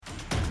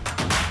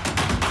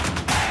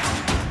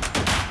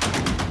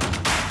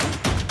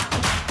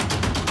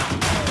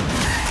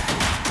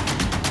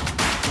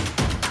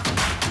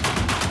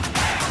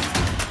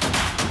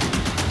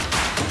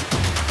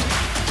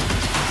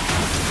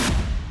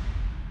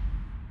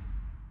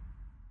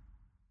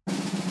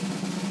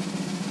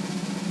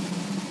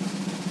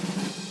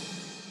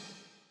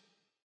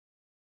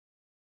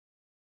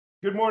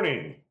Good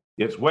morning.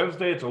 It's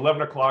Wednesday, it's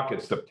 11 o'clock,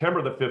 it's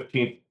September the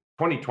 15th,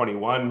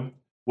 2021.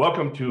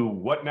 Welcome to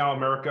What Now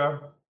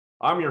America?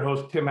 I'm your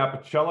host, Tim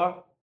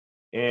Apicella,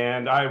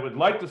 and I would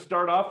like to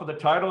start off with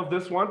the title of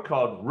this one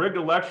called Rigged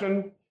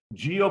Election,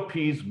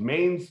 GOP's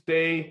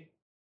Mainstay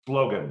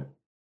Slogan.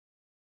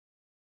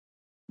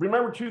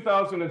 Remember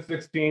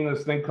 2016,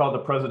 this thing called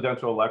the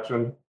presidential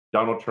election,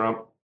 Donald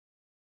Trump?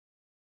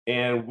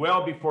 And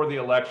well before the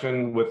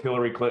election with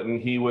Hillary Clinton,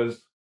 he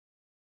was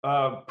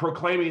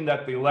proclaiming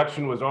that the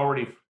election was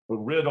already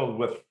riddled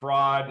with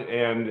fraud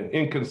and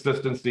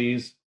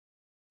inconsistencies.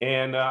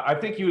 And I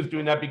think he was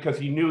doing that because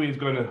he knew he was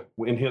going to,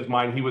 in his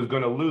mind, he was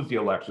going to lose the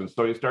election.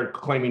 So he started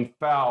claiming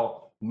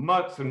foul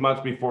months and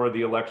months before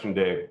the election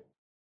day.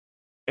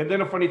 And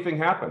then a funny thing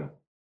happened.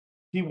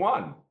 He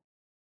won.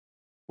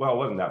 Well, it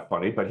wasn't that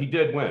funny, but he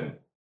did win.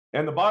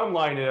 And the bottom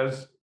line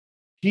is,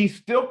 he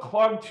still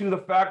clung to the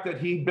fact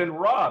that he'd been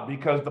robbed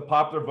because the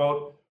popular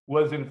vote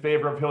was in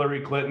favor of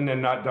Hillary Clinton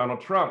and not Donald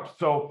Trump.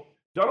 So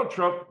Donald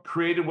Trump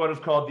created what is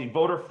called the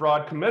Voter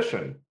Fraud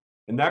Commission.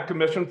 And that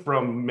commission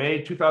from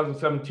May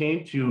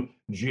 2017 to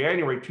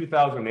January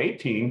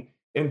 2018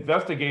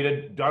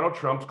 investigated Donald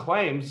Trump's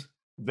claims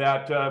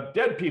that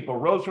dead people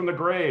rose from the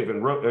grave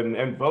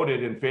and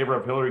voted in favor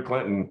of Hillary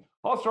Clinton.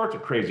 All sorts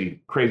of crazy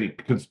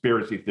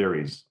conspiracy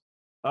theories.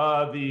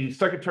 The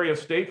Secretary of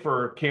State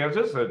for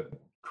Kansas,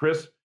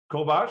 Chris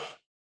Kovash,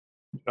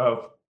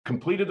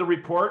 completed the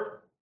report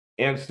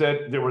and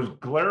said there was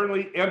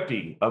glaringly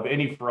empty of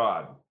any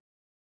fraud.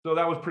 So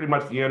that was pretty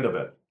much the end of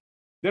it.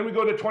 Then we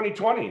go to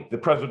 2020, the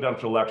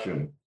presidential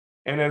election.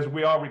 And as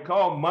we all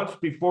recall, months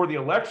before the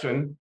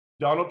election,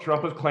 Donald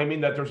Trump was claiming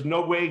that there's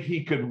no way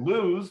he could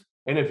lose.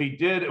 And if he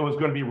did, it was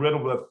going to be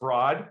riddled with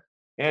fraud.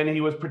 And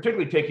he was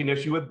particularly taking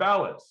issue with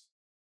ballots.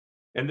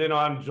 And then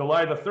on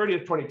July the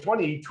 30th,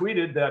 2020, he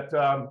tweeted that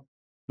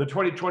the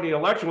 2020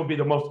 election will be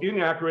the most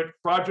inaccurate,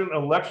 fraudulent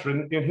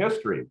election in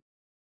history.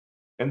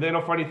 And then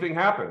a funny thing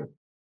happened.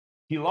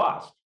 He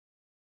lost.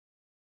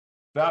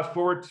 Fast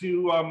forward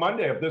to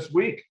Monday of this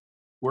week,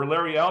 where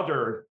Larry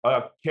Elder,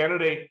 a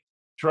candidate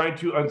trying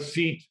to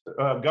unseat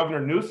Governor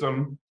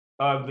Newsom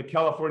of the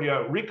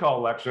California recall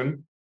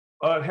election,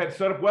 had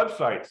set up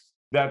websites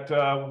that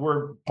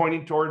were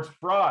pointing towards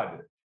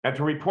fraud and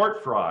to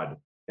report fraud.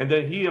 And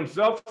then he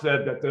himself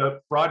said that the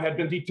fraud had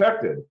been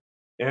detected.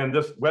 And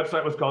this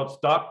website was called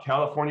Stop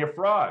California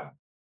Fraud.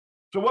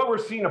 So what we're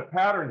seeing a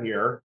pattern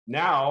here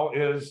now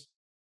is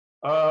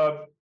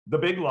the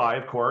big lie,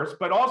 of course,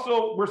 but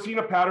also we're seeing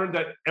a pattern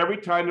that every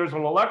time there's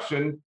an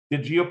election, the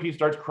GOP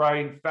starts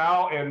crying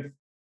foul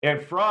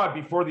and fraud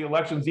before the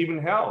election's even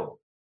held.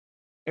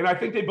 And I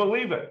think they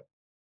believe it.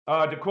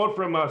 To quote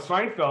from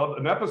Seinfeld,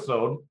 an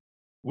episode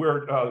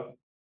where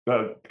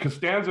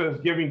Costanza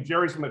is giving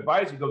Jerry some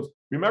advice, he goes,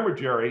 "Remember,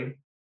 Jerry,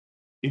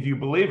 if you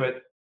believe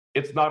it,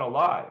 it's not a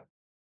lie."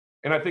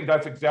 And I think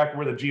that's exactly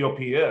where the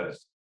GOP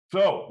is.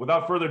 So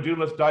without further ado,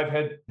 let's dive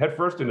head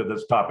first into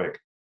this topic.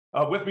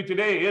 With me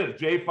today is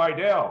Jay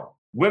Fidel,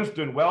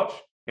 Winston Welch,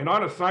 and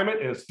on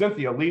assignment is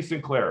Cynthia Lee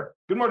Sinclair.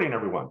 Good morning,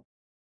 everyone.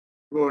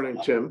 Good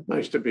morning, Tim.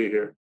 Nice to be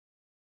here.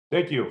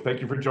 Thank you. Thank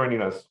you for joining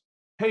us.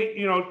 Hey,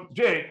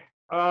 Jay,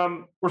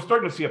 we're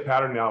starting to see a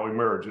pattern now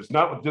emerge. It's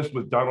not just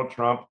with Donald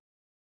Trump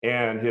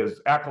and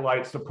his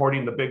acolytes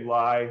supporting the big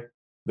lie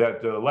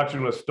that the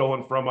election was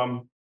stolen from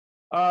him.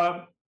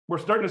 We're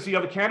starting to see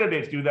other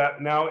candidates do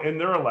that now in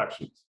their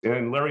elections.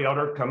 And Larry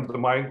Elder comes to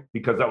mind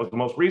because that was the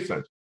most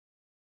recent.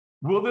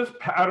 Will this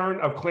pattern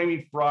of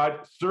claiming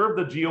fraud serve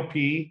the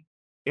GOP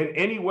in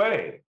any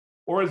way?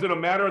 Or is it a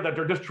matter that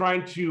they're just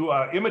trying to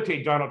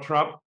imitate Donald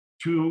Trump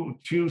to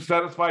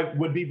satisfy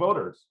would-be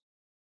voters?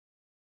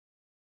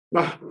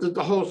 Well,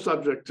 the whole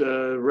subject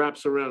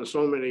wraps around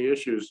so many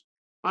issues.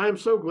 I am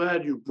so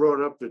glad you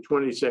brought up the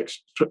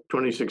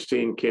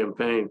 2016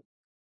 campaign.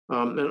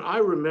 And I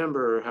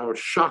remember how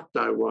shocked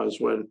I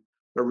was when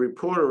a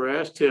reporter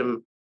asked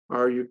him,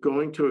 "Are you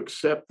going to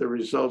accept the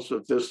results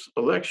of this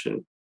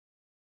election?"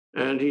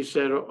 And he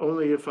said,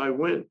 "Only if I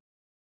win.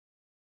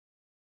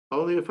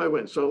 Only if I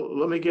win." So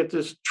let me get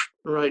this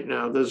right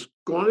now. There's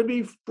going to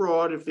be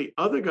fraud if the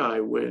other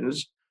guy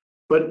wins,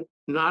 but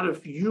not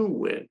if you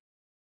win.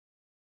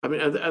 I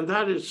mean, and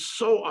that is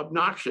so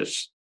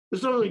obnoxious. He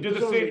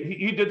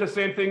did the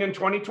same thing in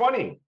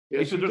 2020. Yes,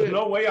 he said, "There's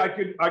no way I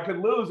could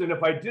lose, and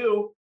if I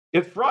do,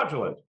 it's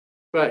fraudulent."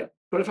 Right.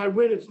 But if I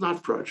win, it's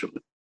not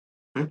fraudulent.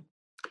 Right?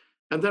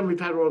 And then we've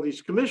had all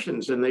these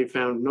commissions and they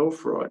found no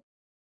fraud.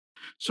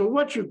 So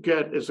what you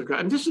get is a guy,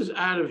 and this is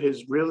out of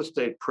his real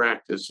estate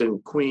practice in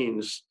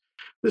Queens.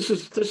 This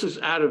is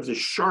out of the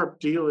sharp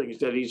dealings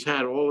that he's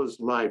had all his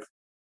life.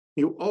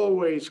 You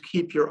always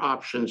keep your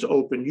options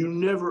open. You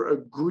never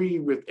agree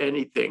with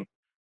anything.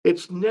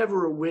 It's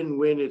never a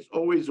win-win. It's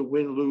always a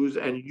win-lose,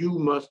 and you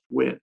must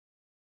win.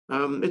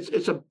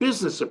 It's a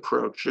business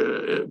approach,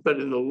 but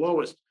in the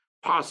lowest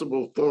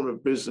possible form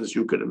of business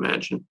you could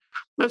imagine.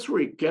 That's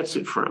where he gets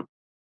it from.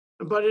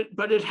 But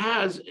it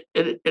has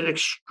an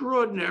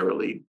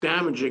extraordinarily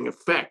damaging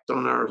effect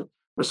on our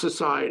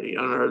society,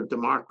 on our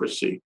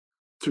democracy.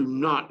 to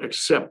not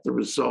accept the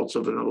results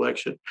of an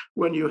election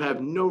when you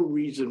have no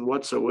reason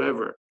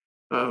whatsoever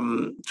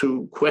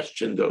to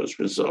question those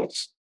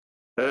results.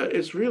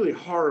 It's really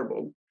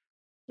horrible.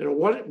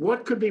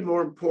 What could be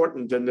more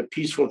important than the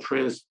peaceful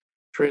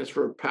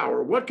transfer of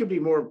power? What could be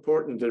more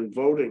important than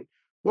voting?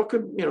 What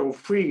could,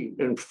 free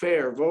and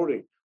fair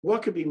voting?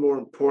 What could be more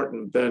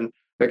important than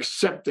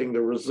accepting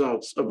the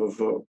results of a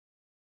vote?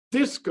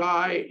 This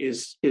guy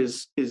is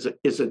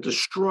a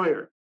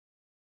destroyer.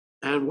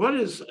 And what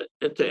is,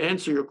 to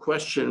answer your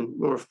question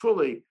more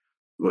fully,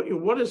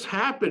 what has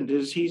happened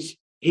is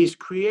he's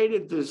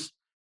created this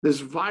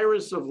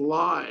virus of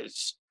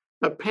lies,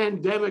 a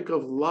pandemic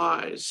of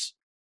lies,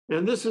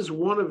 and this is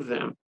one of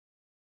them.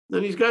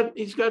 And he's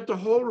got the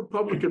whole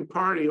Republican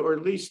Party, or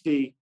at least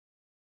the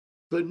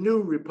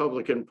new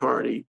Republican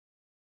Party,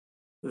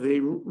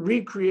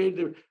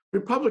 the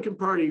Republican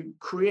Party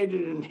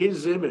created in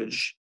his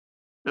image,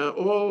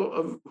 all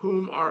of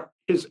whom are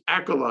his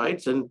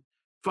acolytes and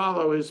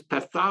follow his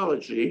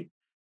pathology.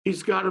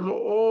 He's got them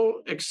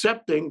all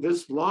accepting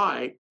this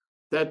lie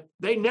that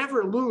they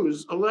never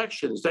lose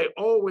elections. They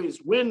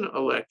always win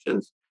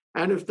elections.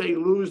 And if they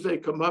lose, they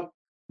come up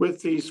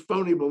with these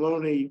phony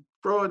baloney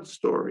fraud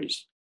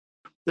stories.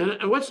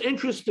 And what's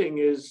interesting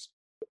is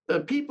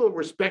people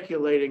were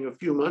speculating a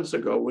few months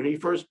ago when he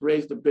first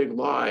raised the big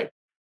lie,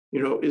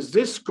 is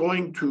this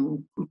going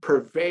to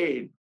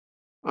pervade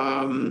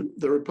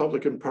the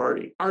Republican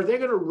Party? Are they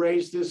going to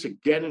raise this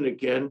again and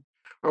again?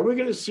 Are we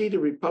going to see the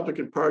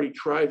Republican Party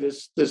try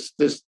this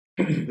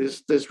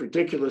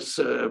ridiculous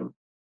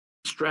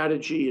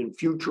strategy in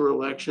future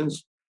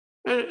elections?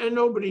 And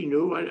nobody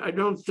knew. I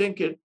don't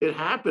think it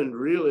happened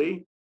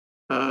really.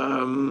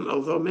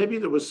 Although maybe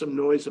there was some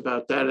noise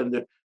about that in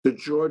the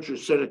Georgia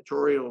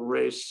senatorial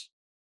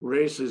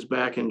races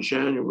back in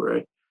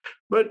January.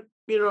 But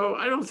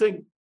I don't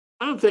think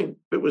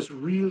it was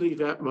really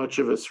that much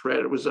of a threat.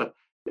 It was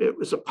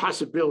a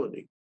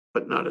possibility,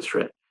 but not a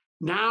threat.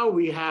 Now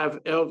we have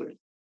Eldred,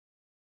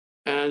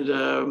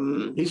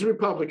 and he's a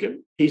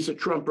Republican. He's a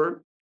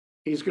Trumper.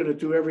 He's going to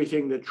do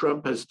everything that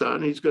Trump has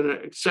done. He's going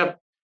to accept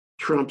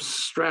Trump's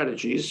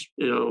strategies,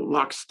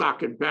 lock,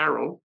 stock, and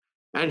barrel,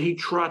 and he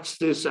trots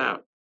this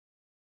out.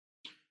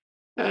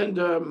 And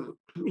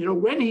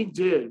when he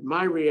did,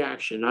 my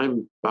reaction,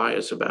 I'm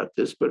biased about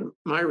this, but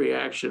my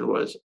reaction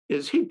was,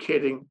 is he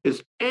kidding?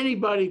 Is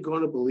anybody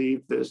going to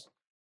believe this?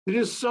 It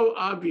is so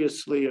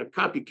obviously a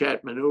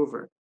copycat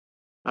maneuver.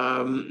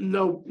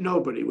 No,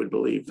 nobody would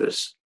believe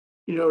this.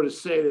 To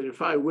say that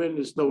if I win,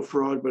 there's no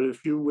fraud, but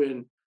if you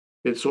win,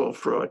 it's all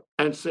fraud,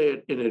 and say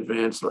it in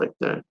advance like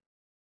that.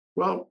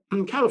 Well,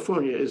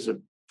 California is a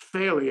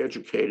fairly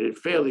educated,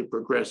 fairly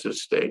progressive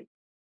state.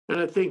 And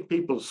I think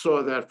people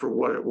saw that for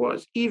what it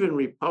was. Even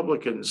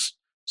Republicans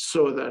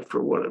saw that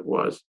for what it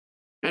was.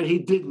 And he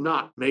did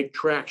not make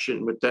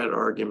traction with that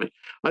argument.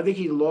 I think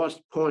he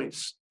lost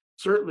points,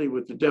 certainly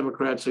with the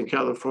Democrats in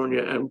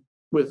California and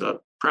with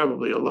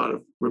probably a lot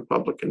of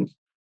Republicans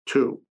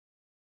too.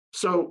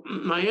 So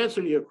my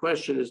answer to your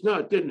question is no,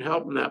 it didn't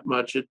help him that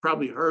much. It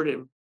probably hurt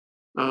him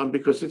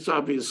because it's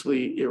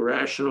obviously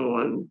irrational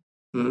and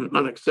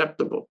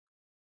unacceptable.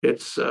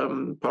 It's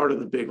part of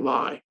the big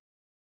lie.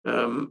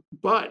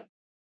 But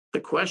the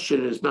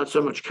question is not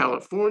so much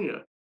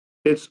California,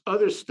 it's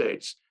other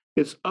states,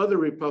 it's other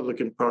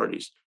Republican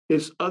parties,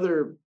 it's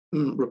other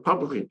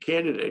Republican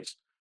candidates.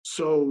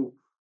 So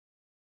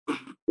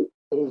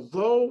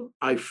although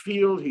I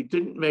feel he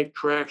didn't make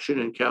traction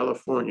in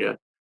California,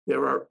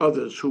 there are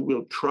others who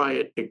will try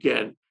it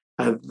again,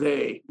 and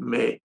they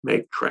may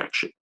make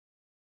traction.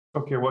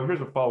 Okay, well,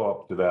 here's a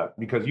follow-up to that,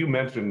 because you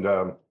mentioned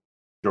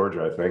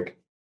Georgia, I think.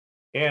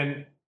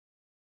 And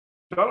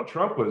Donald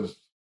Trump was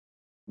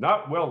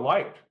not well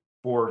liked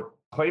for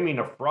claiming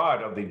a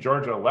fraud of the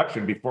Georgia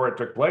election before it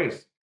took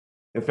place.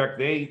 In fact,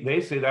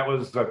 they say that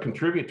was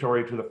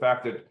contributory to the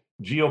fact that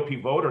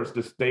GOP voters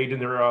just stayed in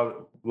their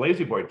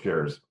lazy boy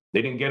chairs.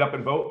 They didn't get up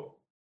and vote.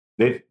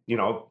 They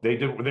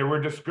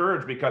were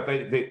discouraged because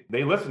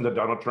they listened to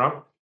Donald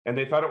Trump and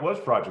they thought it was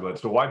fraudulent.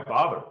 So why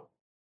bother?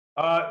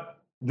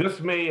 This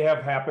may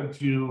have happened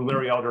to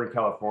Larry Elder in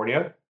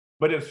California,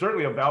 but it's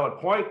certainly a valid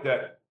point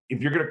that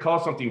if you're going to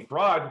call something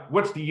fraud,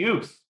 what's the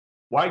use?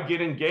 Why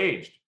get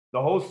engaged?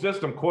 The whole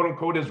system, quote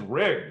unquote, is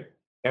rigged.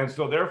 And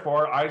so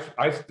therefore,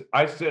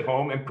 I sit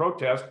home and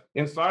protest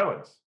in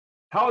silence.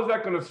 How is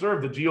that going to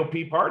serve the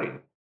GOP party?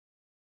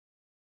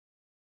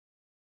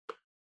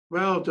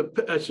 Well,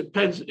 it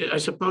depends. I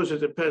suppose it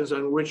depends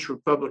on which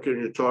Republican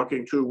you're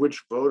talking to,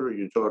 which voter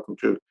you're talking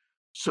to.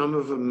 Some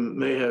of them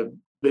may have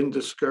been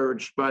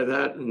discouraged by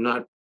that and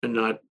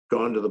not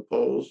gone to the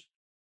polls,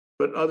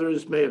 but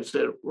others may have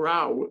said,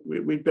 "Wow,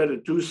 we better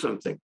do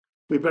something.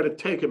 We better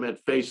take them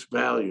at face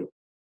value.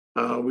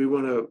 We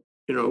want to,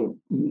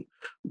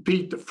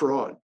 beat the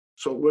fraud.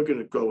 So we're going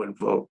to go and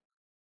vote."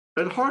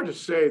 It's hard to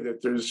say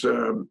that there's,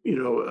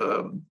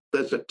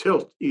 there's a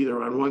tilt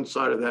either on one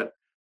side of that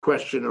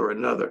question or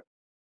another.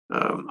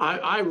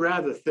 I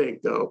rather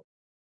think, though,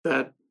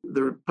 that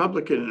the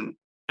Republican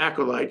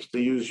acolytes, to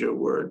use your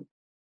word,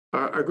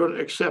 are going to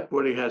accept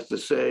what he has to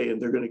say,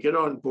 and they're going to get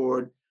on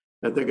board,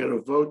 and they're going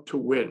to vote to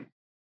win.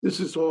 This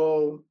is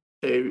all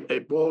a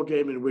ball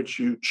game in which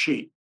you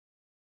cheat,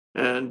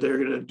 and they're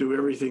going to do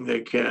everything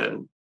they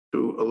can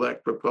to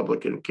elect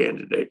Republican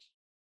candidates.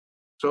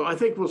 So I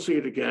think we'll see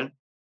it again.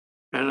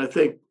 And I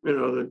think,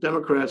 the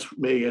Democrats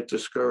may get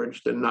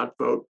discouraged and not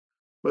vote,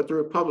 but the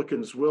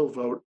Republicans will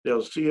vote.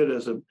 They'll see it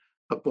as a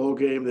ball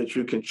game that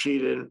you can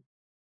cheat in,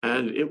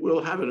 and it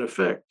will have an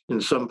effect in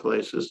some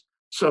places,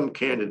 some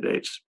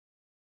candidates.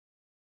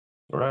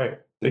 All right.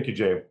 Thank you,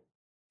 Jay.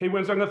 Hey,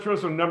 Wins, I'm going to throw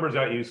some numbers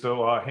at you,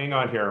 so hang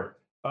on here.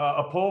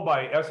 A poll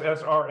by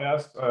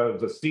SSRS,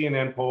 the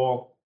CNN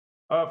poll,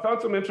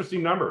 found some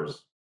interesting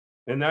numbers.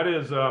 And that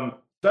is 78%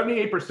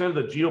 of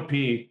the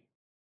GOP,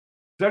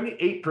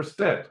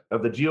 78%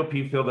 of the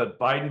GOP feel that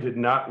Biden did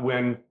not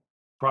win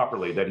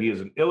properly, that he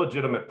is an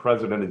illegitimate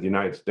president of the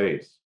United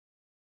States.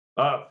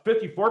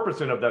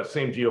 54% of that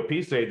same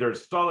GOP say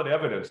there's solid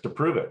evidence to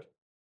prove it,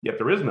 yet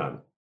there is none.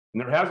 And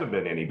there hasn't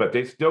been any, but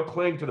they still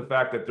cling to the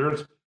fact that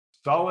there's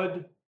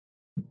solid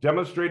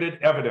demonstrated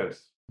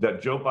evidence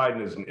that Joe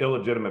Biden is an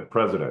illegitimate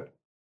president.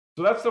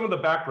 So that's some of the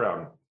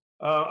background.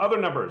 Other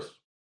numbers,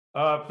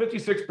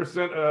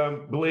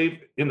 56% believe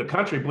in the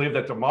country believe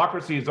that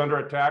democracy is under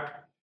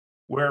attack,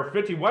 where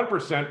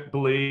 51%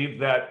 believe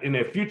that in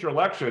a future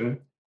election,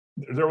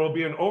 there will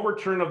be an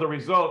overturn of the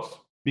results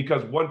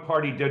because one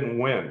party didn't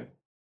win.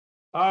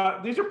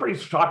 These are pretty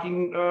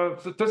shocking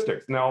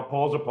statistics. Now, a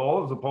poll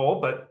is a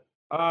poll, but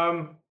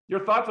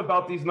your thoughts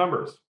about these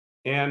numbers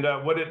and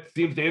what it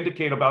seems to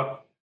indicate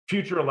about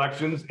future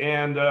elections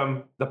and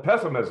the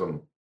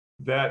pessimism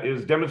that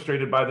is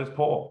demonstrated by this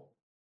poll.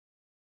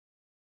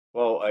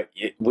 Well,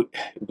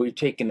 we've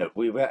taken it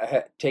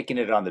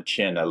on the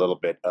chin a little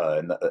bit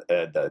in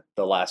the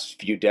last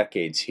few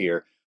decades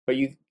here. But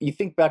you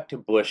think back to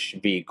Bush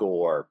v.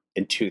 Gore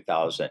in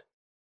 2000,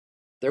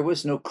 there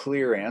was no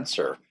clear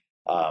answer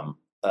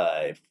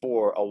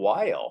for a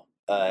while,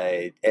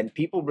 and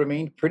people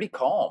remained pretty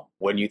calm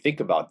when you think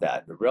about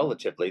that.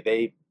 Relatively,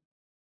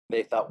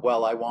 they thought,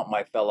 well, I want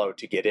my fellow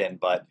to get in,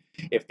 but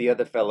if the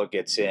other fellow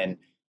gets in,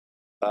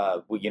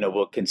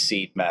 we'll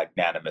concede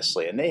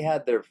magnanimously. And they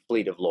had their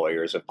fleet of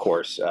lawyers, of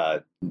course.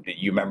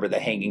 You remember the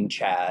hanging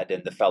Chad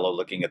and the fellow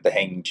looking at the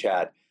hanging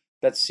Chad.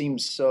 That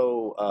seems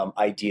so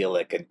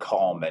idyllic and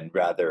calm and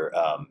rather,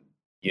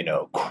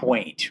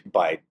 quaint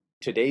by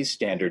today's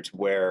standards,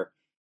 where,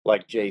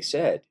 like Jay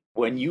said,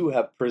 when you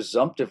have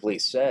presumptively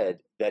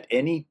said that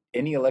any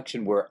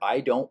election where I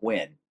don't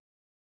win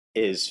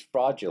is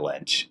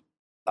fraudulent,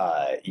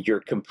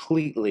 you're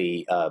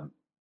completely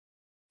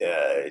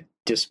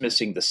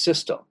dismissing the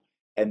system,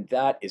 and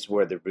that is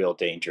where the real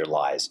danger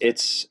lies.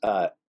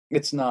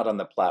 It's not on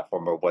the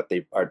platform of what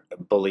they are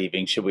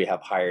believing. Should we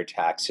have higher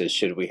taxes?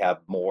 Should we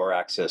have more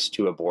access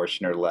to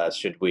abortion or less?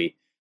 Should we,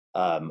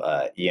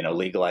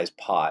 legalize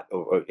pot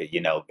or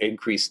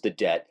increase the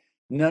debt?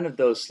 None of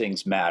those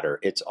things matter.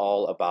 It's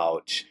all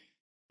about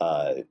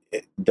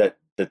that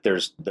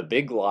there's the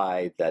big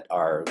lie that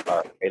our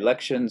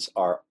elections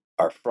are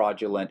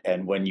fraudulent,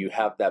 and when you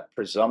have that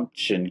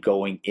presumption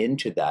going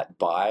into that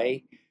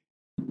by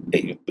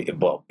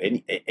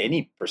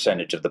any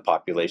percentage of the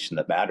population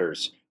that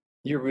matters,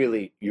 you're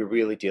really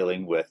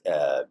dealing with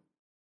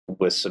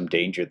some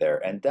danger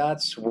there. And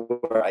that's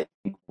where I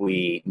think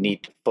we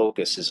need to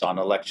focus, is on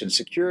election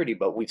security.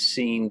 But we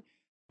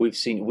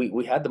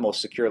had the most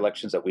secure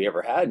elections that we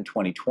ever had in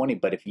 2020.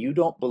 But if you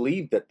don't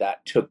believe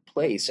that took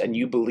place, and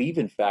you believe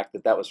in fact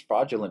that was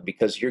fraudulent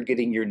because you're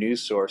getting your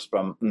news source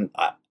from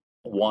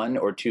one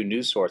or two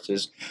news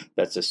sources,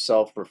 that's a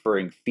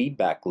self-referring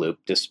feedback loop,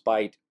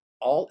 despite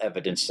all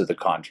evidence to the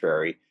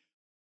contrary,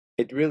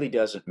 it really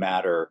doesn't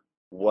matter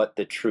what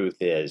the truth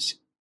is.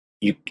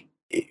 It's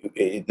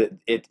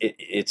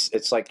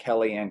like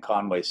Kellyanne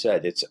Conway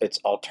said, it's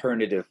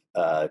alternative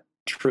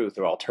truth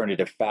or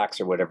alternative facts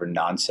or whatever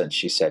nonsense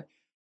she said,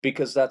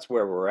 because that's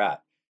where we're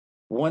at.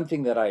 One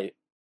thing that I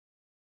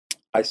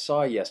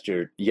saw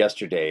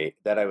yesterday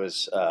that I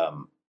was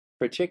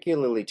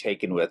particularly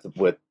taken with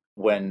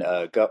when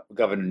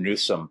Governor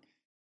Newsom,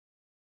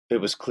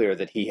 it was clear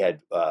that he had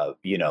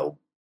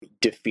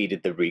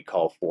defeated the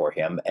recall for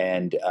him,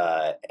 and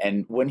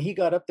when he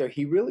got up there,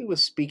 he really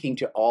was speaking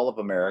to all of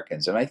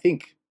Americans. And I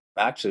think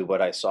actually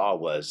what I saw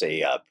was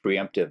a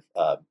preemptive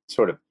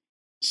sort of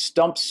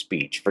stump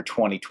speech for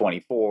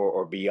 2024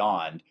 or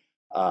beyond,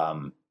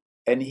 and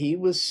he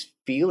was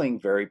feeling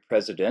very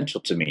presidential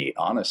to me,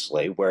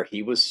 honestly, where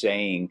he was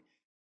saying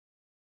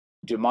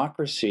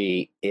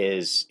democracy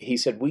is, he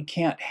said, we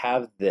can't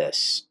have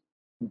this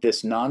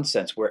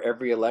nonsense where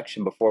every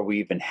election before we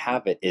even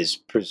have it is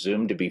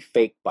presumed to be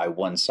faked by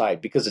one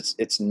side, because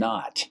it's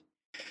not.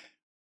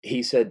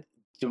 He said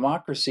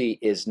democracy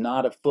is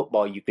not a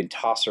football you can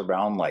toss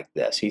around like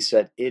this. He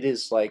said it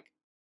is like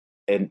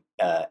an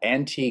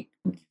antique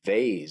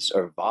vase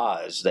or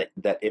vase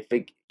that if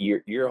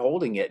you're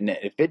holding it, and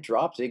if it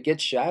drops, it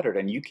gets shattered,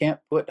 and you can't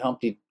put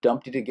Humpty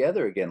Dumpty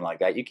together again like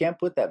that. You can't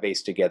put that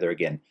vase together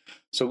again.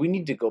 So we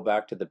need to go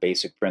back to the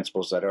basic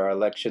principles that our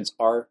elections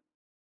are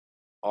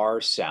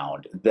are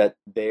sound, that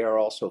they are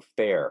also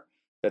fair,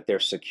 that they're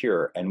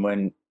secure. And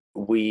when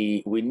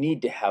we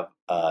need to have,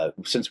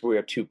 since we're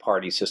a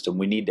two-party system,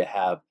 we need to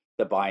have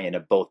the buy-in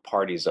of both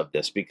parties of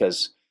this,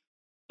 because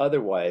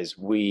otherwise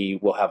we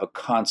will have a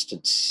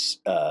constant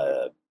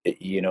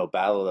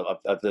battle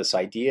of this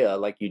idea,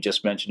 like you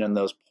just mentioned in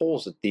those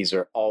polls, that these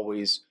are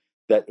always,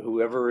 that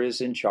whoever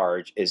is in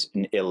charge is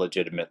an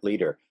illegitimate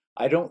leader.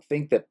 I don't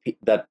think that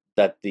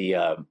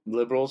the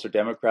liberals or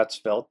Democrats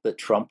felt that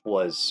Trump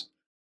was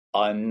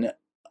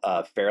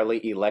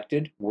unfairly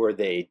elected. Were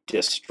they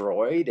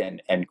destroyed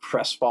and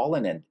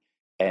crestfallen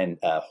and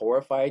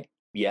horrified?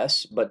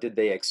 Yes. But did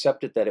they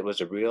accept it, that it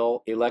was a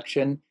real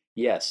election?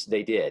 Yes,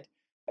 they did.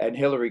 And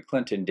Hillary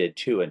Clinton did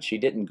too. And she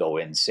didn't go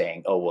in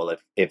saying, "Oh well,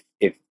 if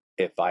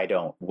I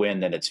don't win,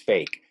 then it's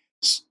fake."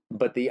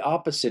 But the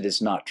opposite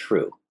is not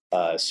true.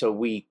 So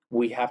we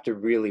have to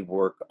really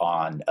work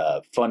on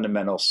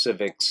fundamental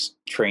civics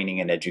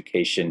training and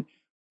education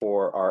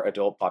for our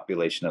adult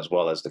population as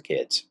well as the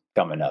kids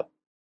coming up.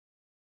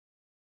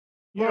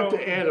 I want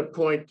to add a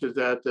point to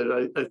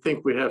that I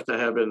think we have to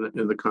have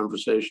in the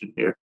conversation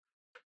here,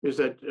 is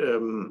that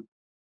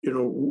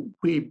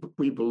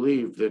we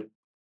believe that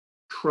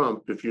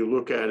Trump, if you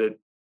look at it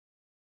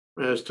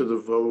as to the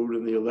vote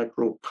and the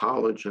electoral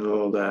college and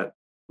all that,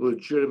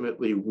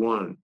 legitimately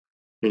won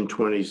in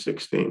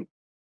 2016.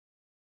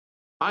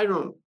 I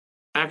don't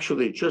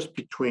actually, just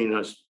between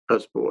us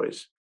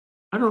boys,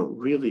 I don't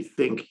really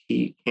think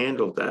he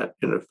handled that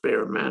in a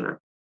fair manner.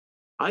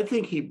 I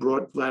think he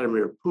brought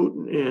Vladimir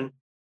Putin in.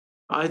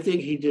 I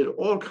think he did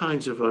all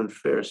kinds of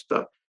unfair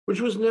stuff,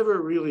 which was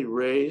never really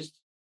raised.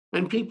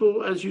 And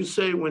people, as you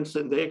say,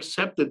 Winston, they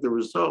accepted the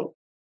result.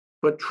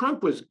 But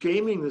Trump was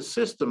gaming the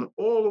system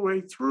all the way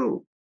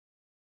through.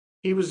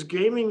 He was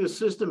gaming the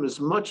system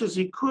as much as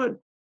he could.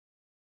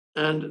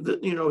 And,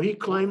 he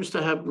claims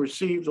to have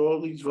received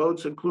all these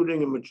votes,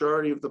 including a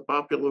majority of the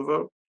popular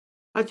vote.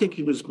 I think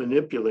he was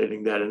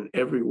manipulating that in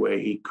every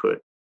way he could.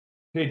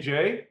 Hey,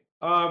 Jay,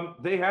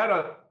 they had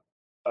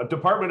a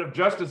Department of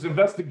Justice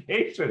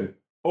investigation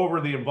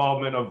over the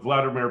involvement of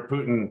Vladimir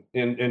Putin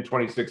in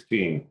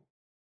 2016.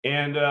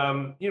 And,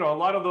 a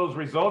lot of those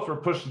results were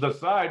pushed to the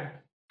side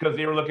because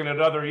they were looking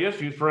at other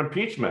issues for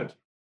impeachment.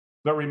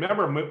 But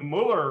remember,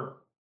 Mueller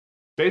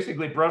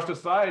basically brushed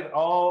aside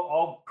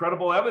all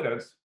credible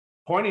evidence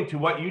pointing to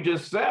what you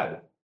just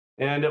said.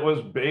 And it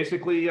was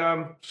basically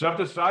shoved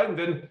aside. And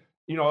then,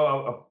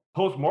 a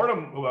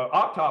post-mortem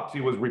autopsy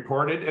was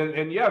reported.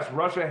 And yes,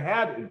 Russia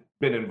had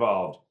been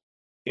involved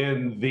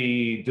in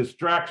the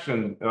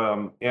distraction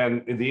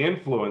and the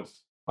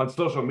influence on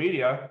social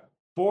media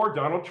for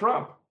Donald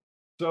Trump.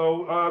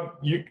 So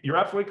you're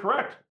absolutely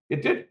correct.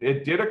 It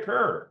did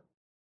occur.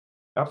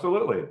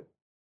 Absolutely.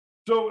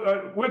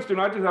 So Winston,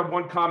 I just have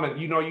one comment.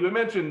 You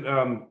mentioned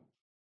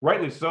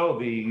rightly so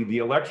the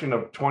election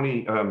of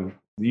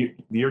the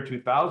year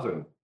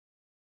 2000,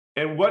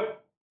 and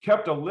what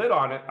kept a lid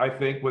on it, I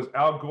think, was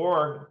Al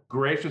Gore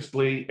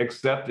graciously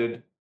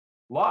accepted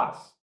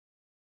loss.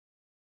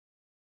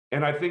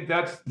 And I think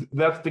that's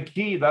the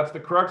key. That's the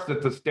crux,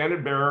 that the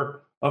standard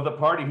bearer of the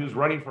party who's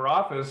running for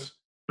office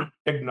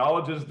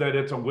acknowledges that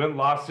it's a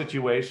win-loss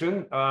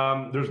situation.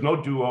 There's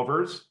no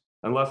do-overs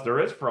unless there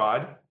is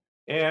fraud.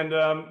 And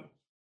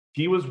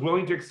he was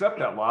willing to accept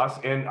that loss.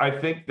 And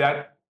I think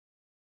that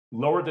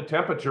lowered the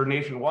temperature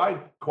nationwide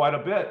quite a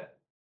bit.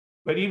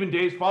 But even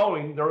days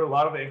following, there were a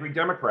lot of angry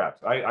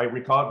Democrats. I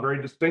recall it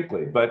very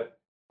distinctly. But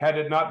had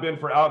it not been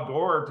for Al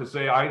Gore to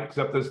say, "I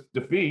accept this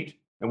defeat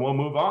and we'll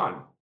move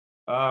on."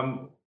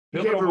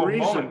 He gave a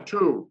reason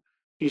too.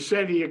 He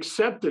said he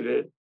accepted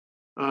it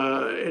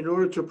in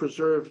order to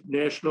preserve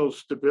national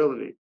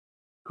stability.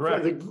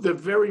 Correct. The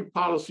very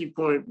policy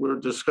point we're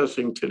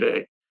discussing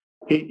today.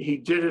 He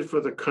did it for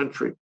the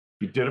country.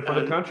 He did it for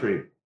the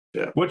country.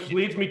 Yeah. Which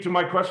leads me to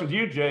my question to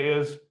you, Jay,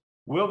 is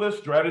will this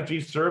strategy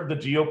serve the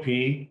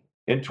GOP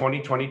in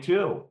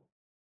 2022?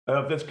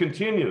 If this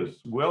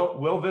continues,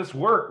 will this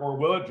work, or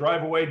will it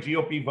drive away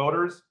GOP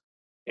voters,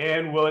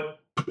 and will it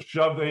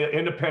shove the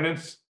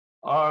independents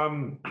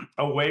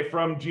away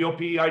from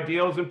GOP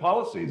ideals and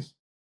policies?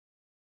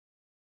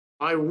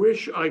 I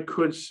wish I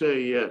could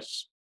say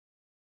yes,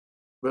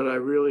 but I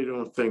really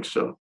don't think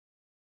so.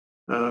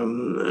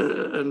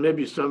 And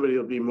maybe somebody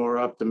will be more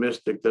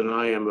optimistic than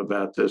I am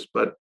about this,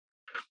 but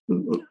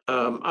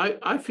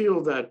I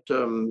feel that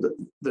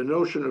the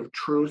notion of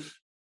truth,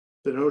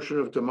 the notion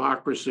of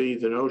democracy,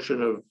 the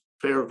notion of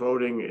fair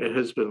voting, it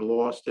has been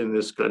lost in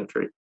this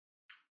country.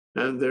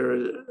 And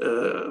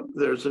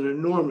there's an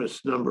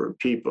enormous number of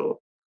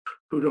people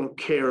who don't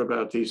care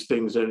about these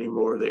things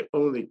anymore. They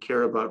only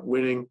care about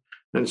winning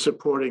and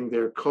supporting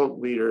their cult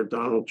leader,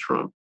 Donald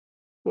Trump,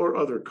 or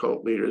other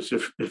cult leaders,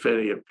 if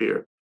any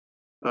appear.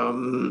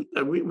 And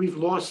we've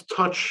lost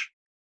touch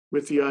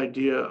with the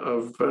idea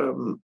of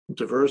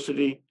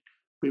diversity.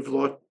 We've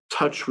lost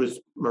touch with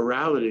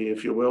morality,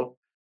 if you will,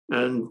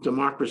 and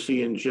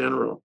democracy in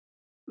general.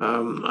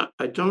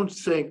 I don't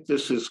think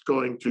this is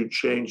going to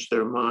change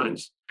their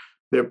minds.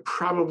 They're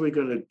probably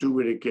going to do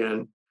it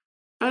again.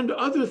 and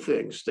other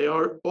things. They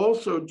are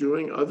also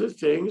doing other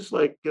things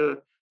like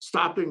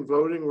stopping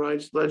voting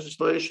rights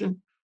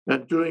legislation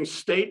and doing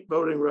state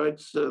voting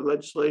rights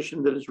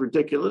legislation that is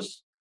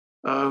ridiculous,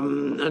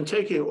 and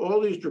taking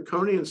all these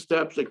draconian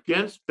steps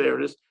against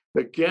fairness,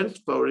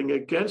 against voting,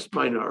 against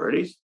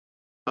minorities.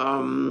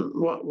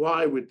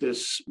 Why would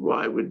this?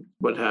 Why would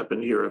what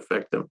happened here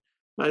affect them?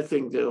 I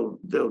think they'll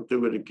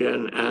do it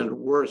again and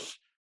worse.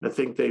 I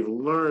think they've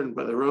learned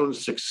by their own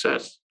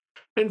success.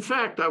 In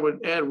fact, I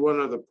would add one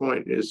other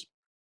point: is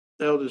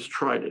Elders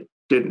tried it,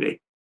 didn't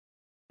he?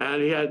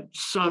 And he had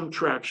some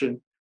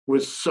traction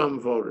with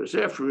some voters.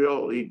 After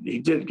all, he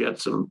did get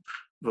some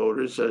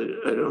voters. I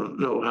don't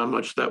know how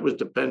much that was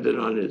dependent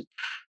on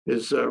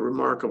his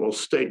remarkable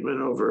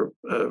statement over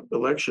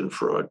election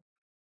fraud,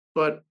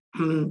 but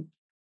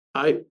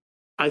I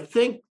I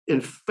think,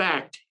 in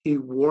fact, he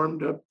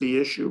warmed up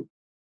the issue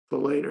for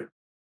later,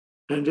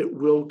 and it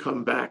will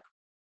come back.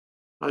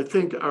 I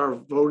think our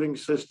voting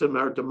system,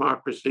 our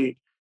democracy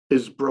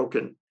is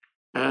broken.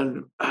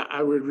 And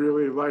I would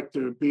really like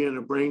to be in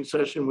a brain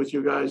session with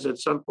you guys at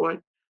some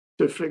point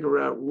to figure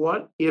out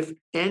what, if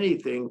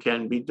anything,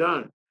 can be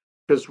done.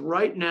 Because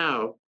right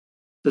now,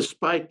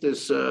 despite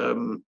this,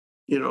 light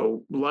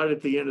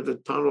at the end of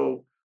the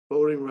tunnel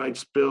voting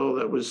rights bill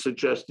that was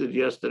suggested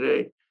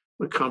yesterday,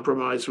 a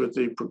compromise with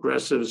the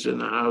progressives in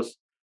the House,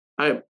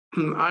 I,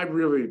 I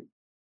really,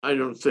 I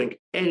don't think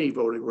any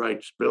voting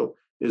rights bill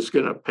is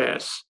going to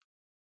pass,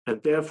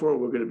 and therefore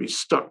we're going to be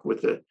stuck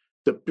with the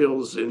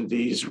bills in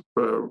these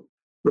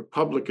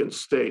Republican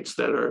states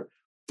that are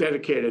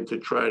dedicated to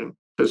trying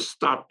to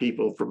stop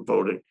people from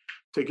voting.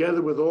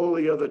 Together with all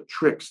the other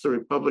tricks the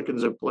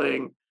Republicans are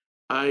playing,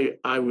 I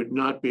would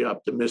not be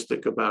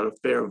optimistic about a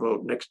fair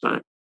vote next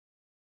time.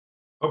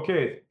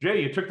 Okay,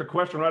 Jay, you took the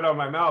question right out of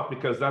my mouth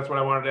because that's what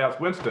I wanted to ask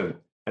Winston.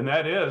 And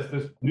that is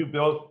this new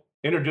bill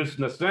introduced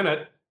in the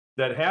Senate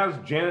that has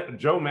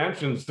Joe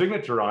Manchin's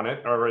signature on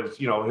it, or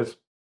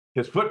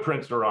his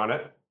footprints are on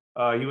it.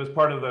 He was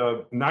part of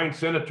the 9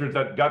 senators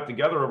that got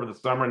together over the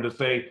summer and to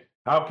say,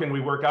 how can we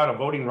work out a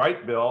voting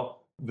right bill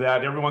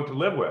that everyone can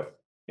live with?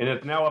 And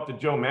it's now up to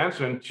Joe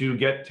Manchin to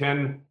get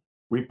 10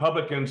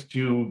 Republicans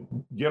to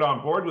get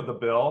on board with the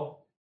bill.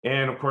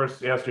 And of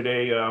course,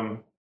 yesterday,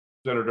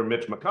 Senator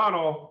Mitch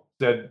McConnell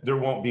said there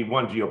won't be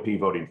one GOP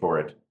voting for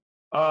it.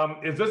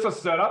 Is this a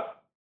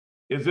setup?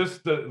 Is this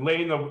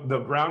laying the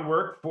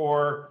groundwork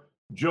for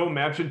Joe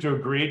Manchin to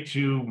agree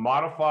to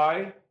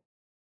modify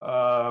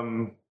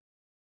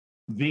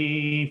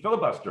the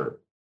filibuster?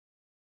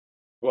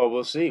 Well,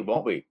 we'll see,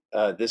 won't we?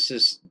 This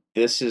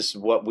is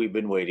what we've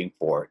been waiting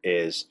for.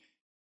 Is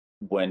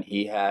when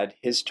he had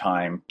his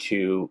time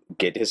to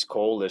get his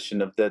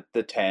coalition of the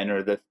 10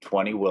 or the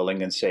 20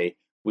 willing and say,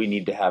 we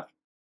need to have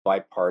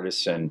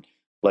bipartisan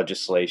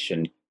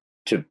legislation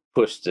to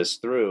push this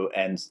through.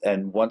 And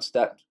once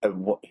that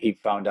he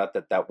found out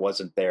that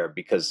wasn't there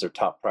because their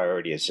top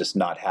priority is just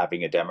not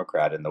having a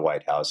Democrat in the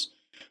White House.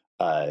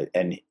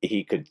 And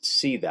he could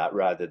see that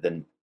rather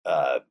than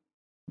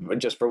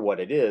just for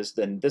what it is,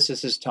 then this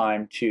is his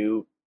time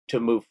to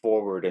move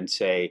forward and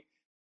say,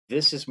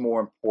 this is more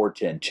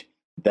important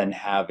than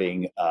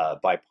having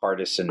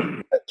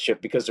bipartisanship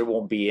because there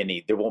won't be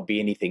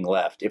anything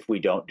left if we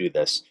don't do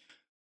this.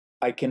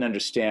 I can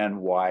understand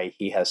why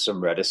he has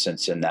some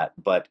reticence in that,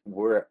 but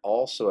we're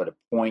also at a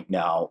point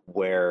now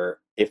where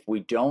if we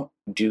don't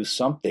do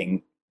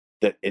something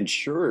that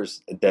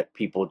ensures that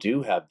people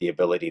do have the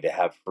ability to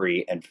have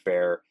free and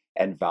fair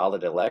and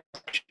valid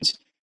elections,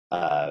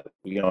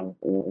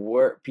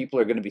 where people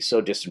are going to be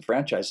so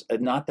disenfranchised,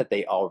 not that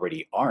they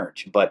already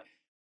aren't, but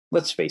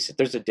let's face it,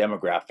 there's a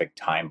demographic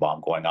time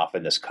bomb going off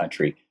in this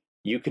country.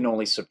 You can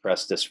only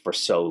suppress this for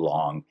so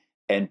long,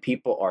 and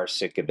people are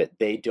sick of it.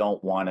 They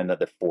don't want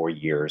another 4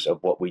 years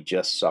of what we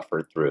just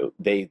suffered through.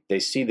 They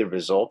see the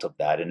result of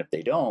that, and if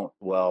they don't,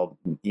 well,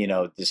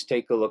 just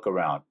take a look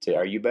around.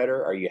 Are you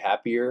better? Are you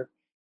happier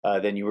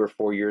than you were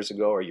 4 years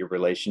ago? Are your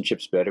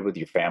relationships better with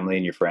your family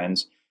and your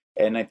friends?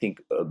 And I think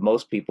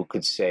most people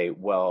could say,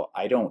 well,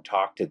 I don't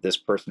talk to this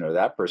person or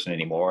that person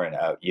anymore, and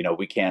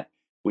we can't.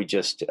 We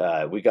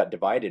got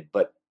divided.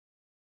 But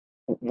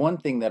one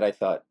thing that I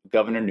thought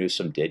Governor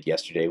Newsom did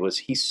yesterday was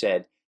he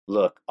said,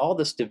 look, all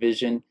this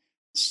division,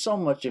 so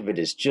much of it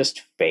is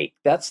just fake.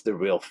 That's the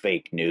real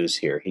fake news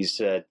here. He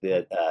said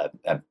that,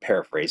 I'm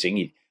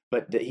paraphrasing,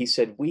 but he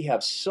said, we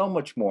have so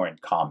much more in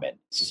common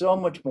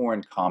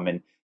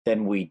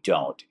than we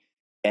don't.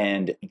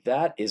 And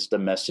that is the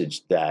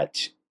message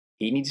that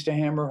he needs to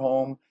hammer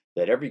home,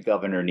 that every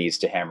governor needs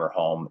to hammer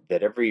home,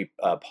 that every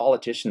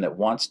politician that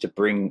wants to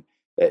bring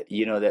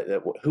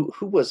who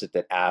was it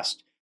that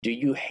asked, do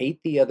you hate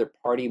the other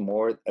party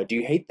more? Do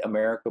you hate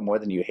America more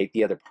than you hate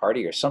the other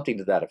party, or something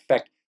to that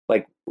effect?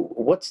 Like,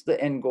 what's the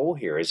end goal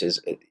here? At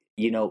the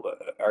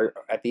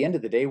end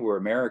of the day, we're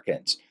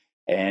Americans,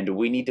 and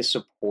we need to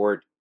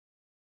support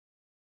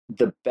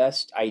the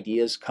best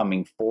ideas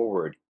coming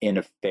forward in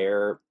a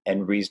fair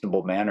and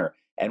reasonable manner.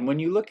 And when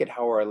you look at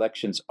how our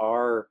elections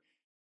are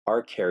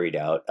carried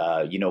out,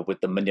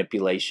 with the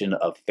manipulation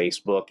of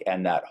Facebook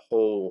and that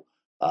whole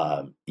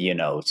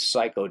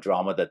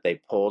psychodrama that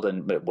they pulled.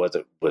 And was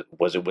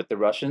it with the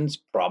Russians?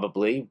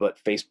 Probably,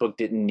 but Facebook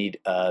didn't need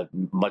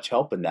much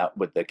help in that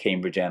with the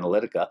Cambridge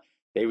Analytica.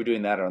 They were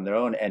doing that on their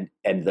own, and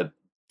the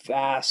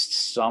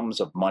vast sums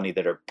of money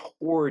that are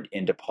poured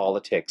into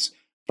politics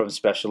from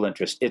special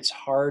interest. It's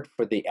hard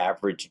for the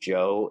average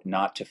Joe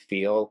not to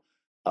feel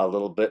a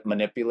little bit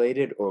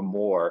manipulated or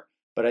more.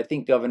 But I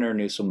think Governor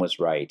Newsom was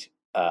right.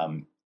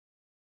 And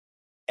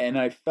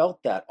I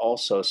felt that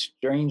also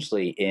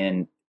strangely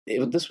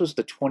this was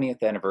the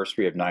 20th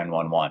anniversary of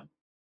 911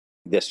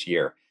 this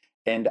year.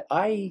 And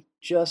I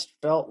just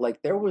felt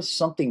like there was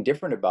something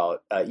different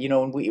about,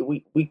 and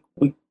we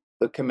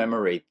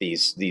commemorate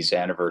these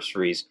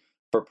anniversaries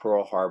for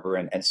Pearl Harbor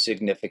and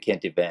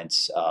significant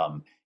events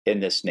in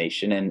this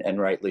nation, and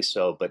rightly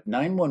so. But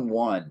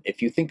 911,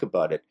 if you think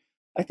about it,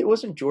 I think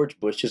wasn't George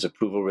Bush's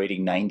approval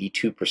rating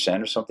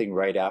 92% or something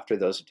right after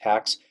those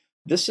attacks?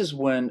 This is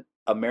when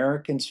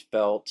Americans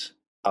felt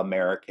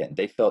American.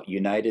 They felt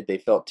united. They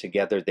felt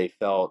together. They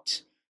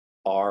felt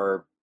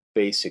our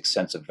basic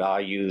sense of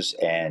values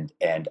and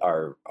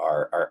our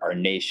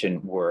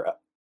nation were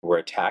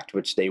attacked,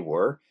 which they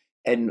were.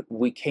 And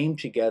we came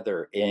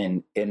together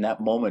in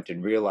that moment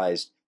and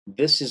realized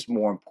this is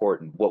more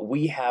important. What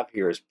we have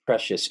here is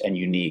precious and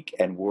unique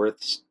and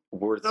worth.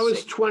 That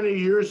was 20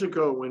 years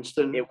ago,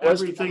 Winston. It was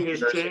Everything 20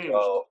 has years changed.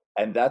 ago,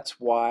 and that's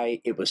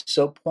why it was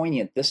so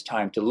poignant this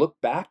time to look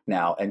back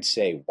now and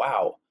say,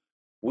 wow,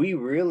 we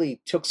really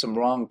took some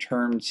wrong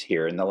turns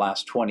here in the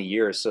last 20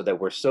 years, so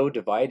that we're so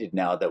divided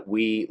now that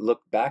we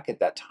look back at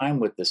that time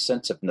with this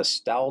sense of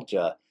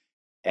nostalgia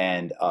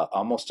and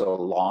almost a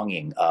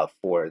longing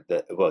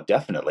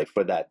definitely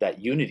for that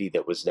unity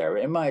that was there.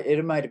 It might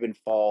have been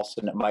false,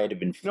 and it might have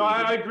been No,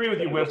 I fleeting, agree with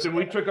but you, it was Winston.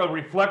 We there. took a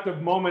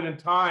reflective moment in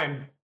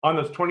time on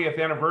this 20th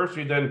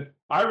anniversary than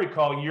I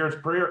recall years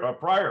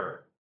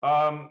prior.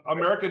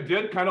 America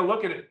did kind of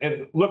look at it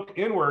and look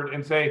inward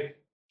and say,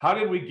 how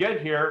did we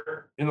get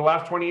here in the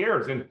last 20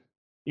 years? And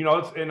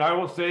and I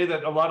will say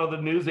that a lot of the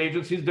news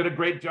agencies did a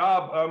great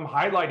job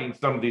highlighting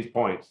some of these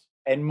points.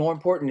 And more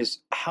important is,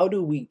 how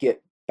do we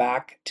get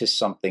back to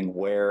something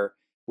where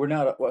we're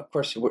not, well, of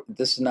course,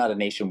 this is not a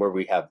nation where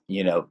we have,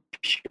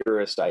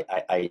 purist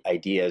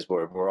ideas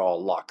where we're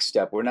all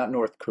lockstep. We're not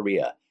North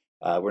Korea.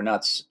 We're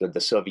not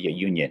the Soviet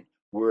Union.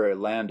 We're a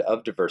land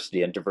of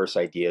diversity and diverse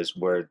ideas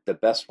where the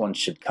best ones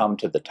should come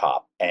to the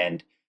top.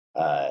 And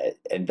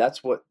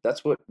that's what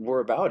we're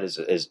about is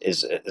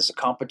a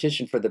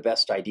competition for the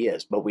best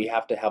ideas. But we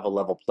have to have a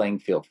level playing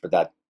field for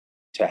that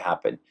to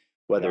happen,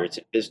 whether Yeah. it's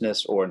in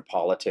business or in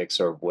politics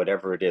or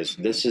whatever it is.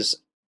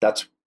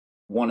 That's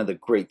one of the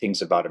great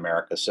things about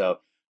America. So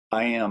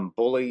I am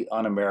bully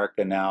on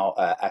America now,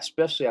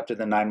 especially after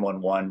the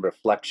 911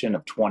 reflection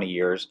of 20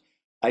 years.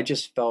 I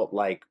just felt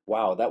like,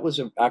 wow, that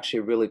was actually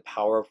a really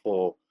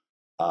powerful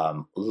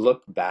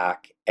look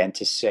back, and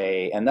to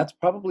say, and that's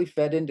probably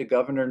fed into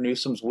Governor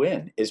Newsom's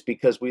win, is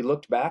because we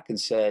looked back and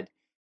said,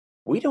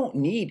 we don't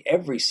need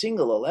every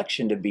single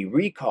election to be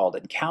recalled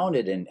and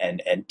counted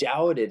and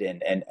doubted.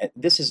 And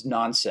this is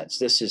nonsense.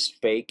 This is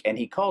fake. And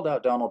he called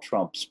out Donald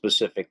Trump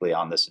specifically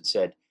on this and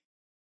said,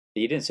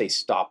 he didn't say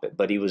stop it,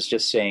 but he was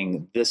just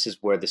saying, this is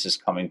where this is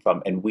coming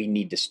from, and we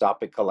need to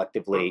stop it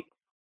collectively.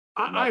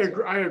 I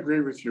agree. I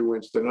agree with you,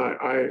 Winston.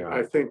 Yeah.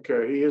 I think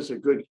he is a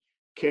good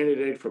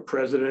candidate for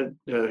president.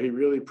 He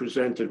really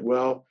presented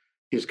well.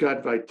 He's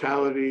got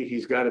vitality.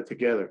 He's got it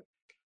together.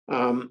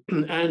 And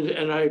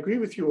I agree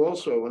with you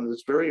also on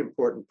this very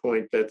important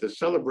point that the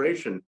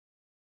celebration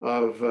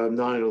of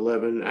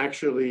 9/11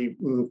 actually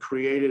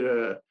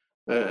created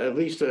at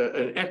least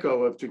an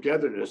echo of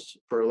togetherness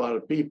for a lot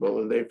of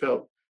people, and they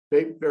felt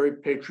very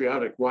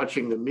patriotic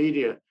watching the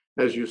media,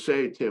 as you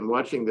say, Tim,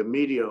 watching the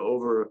media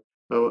over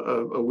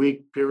a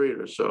week period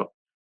or so.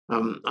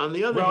 On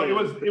the other Well,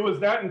 hand, it was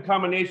that in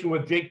combination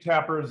with Jake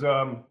Tapper's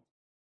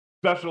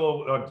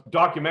special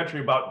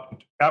documentary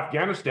about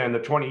Afghanistan, the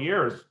 20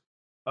 years,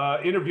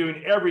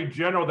 interviewing every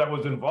general that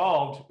was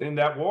involved in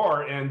that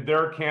war and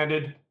their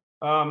candid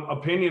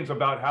opinions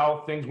about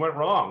how things went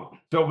wrong.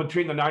 So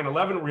between the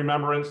 9/11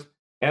 remembrance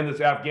and this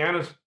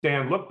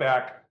Afghanistan look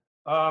back,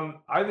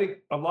 I think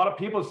a lot of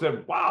people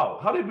said, wow,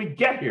 how did we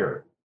get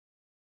here?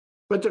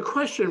 but the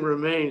question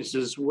remains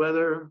is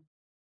whether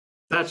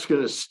that's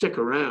going to stick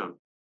around.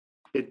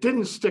 It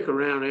didn't stick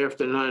around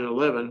after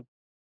 9/11,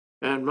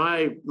 and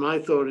my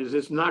thought is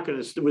it's not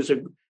going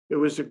to. It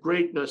was a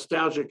great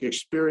nostalgic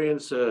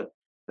experience, a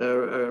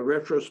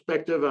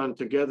retrospective on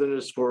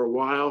togetherness for a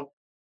while,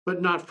 but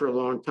not for a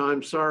long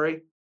time.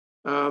 Sorry,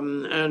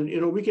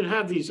 and we can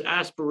have these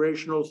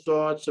aspirational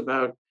thoughts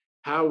about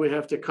how we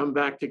have to come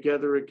back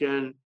together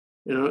again.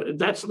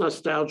 That's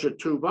nostalgia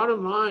too.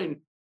 Bottom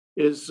line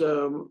is,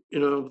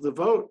 the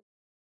vote.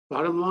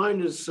 Bottom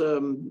line is,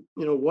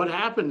 what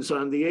happens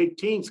on the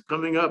 18th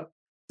coming up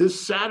this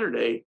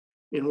Saturday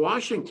in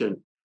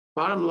Washington.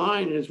 Bottom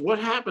line is what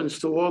happens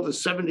to all the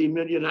 70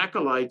 million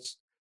acolytes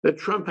that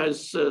Trump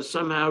has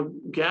somehow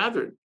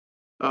gathered.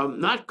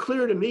 Not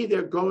clear to me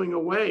they're going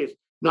away. It's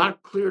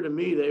not clear to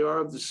me they are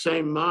of the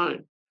same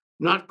mind.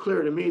 not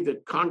clear to me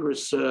that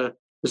Congress,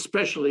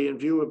 especially in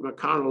view of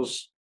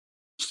McConnell's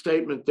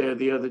statement there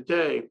the other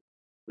day,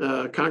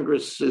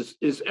 Congress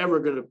is ever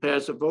going to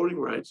pass a Voting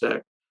Rights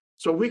Act.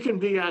 So we can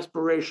be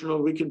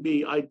aspirational, we can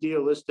be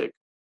idealistic,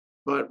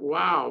 but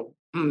wow,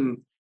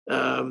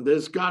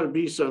 there's got to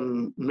be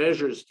some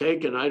measures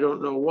taken, I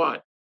don't know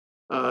what,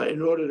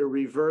 in order to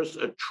reverse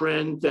a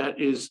trend that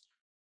is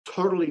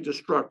totally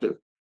destructive.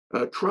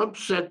 Trump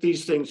set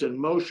these things in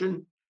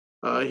motion.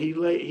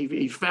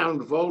 He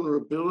found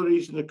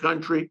vulnerabilities in the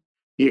country.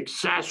 He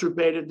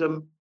exacerbated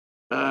them.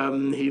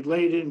 He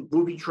laid in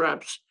booby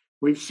traps.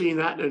 We've seen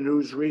that in the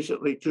news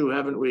recently too,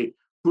 haven't we?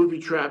 Booby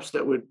traps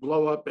that would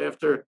blow up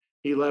after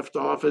he left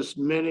office,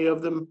 many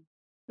of them.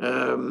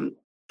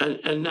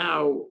 And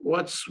now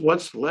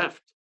what's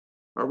left?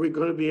 Are we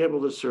going to be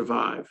able to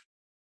survive?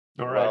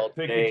 All right. Well,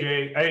 Thank you,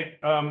 Jay. Hey,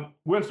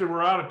 Winston,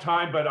 we're out of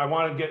time, but I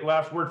want to get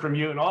last word from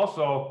you. And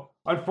also,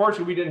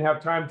 unfortunately, we didn't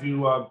have time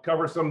to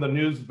cover some of the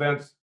news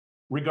events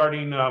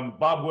regarding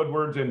Bob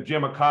Woodward's and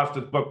Jim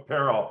Acosta's book,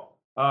 Peril.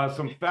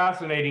 Some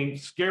fascinating,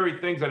 scary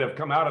things that have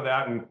come out of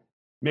that. And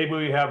maybe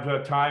we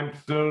have time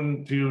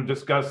soon to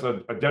discuss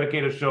a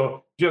dedicated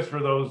show just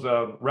for those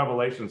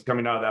revelations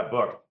coming out of that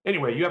book.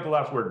 Anyway, you have the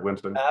last word,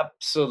 Winston.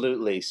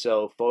 Absolutely.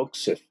 So,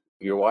 folks, if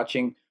you're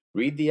watching,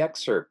 read the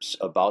excerpts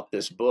about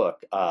this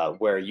book,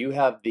 where you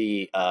have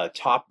the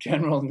top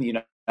general in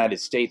the United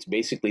States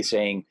basically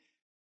saying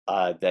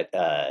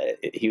that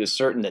he was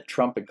certain that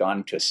Trump had gone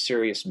into a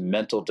serious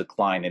mental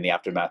decline in the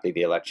aftermath of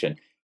the election,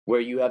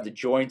 where you have the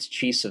Joint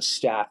Chiefs of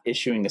Staff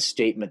issuing a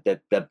statement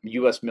that the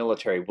U.S.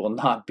 military will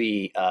not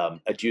be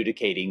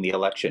adjudicating the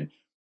election.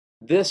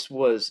 This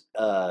was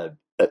a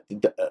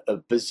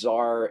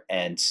bizarre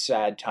and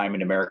sad time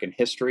in American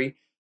history.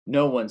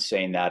 No one's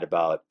saying that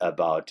about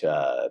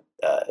our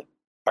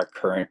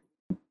current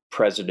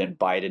President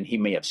Biden. He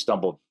may have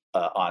stumbled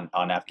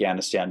on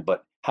Afghanistan,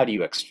 but how do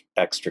you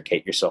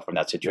extricate yourself from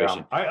that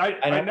situation? Yeah.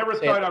 I never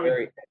thought I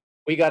would.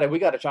 We got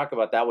to talk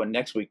about that one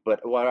next week.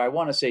 But what I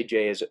want to say,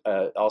 Jay, is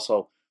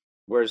also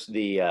where's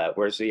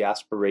the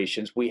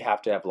aspirations? We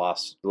have to have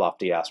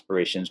lofty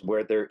aspirations.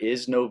 Where there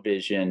is no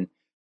vision,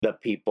 the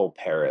people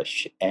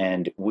perish,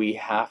 and we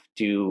have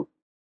to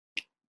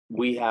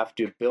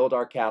build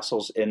our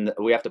castles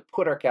we have to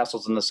put our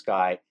castles in the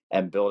sky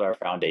and build our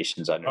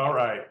foundations under. All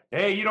right.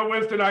 Hey,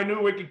 Winston, I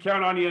knew we could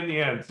count on you in the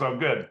end. So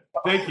good.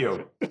 Thank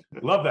you.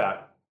 Love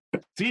that.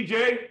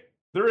 CJ,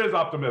 there is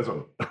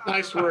optimism.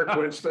 Nice work,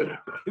 Winston.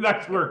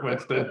 Nice work,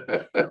 Winston.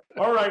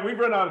 All right. We've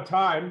run out of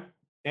time.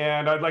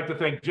 And I'd like to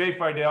thank Jay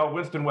Fidel,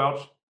 Winston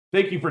Welch.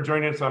 Thank you for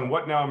joining us on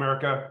What Now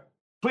America.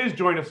 Please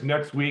join us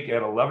next week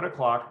at 11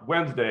 o'clock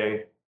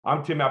Wednesday.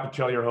 I'm Tim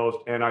Appicelli, your host,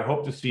 and I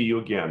hope to see you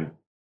again.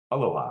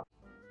 Aloha.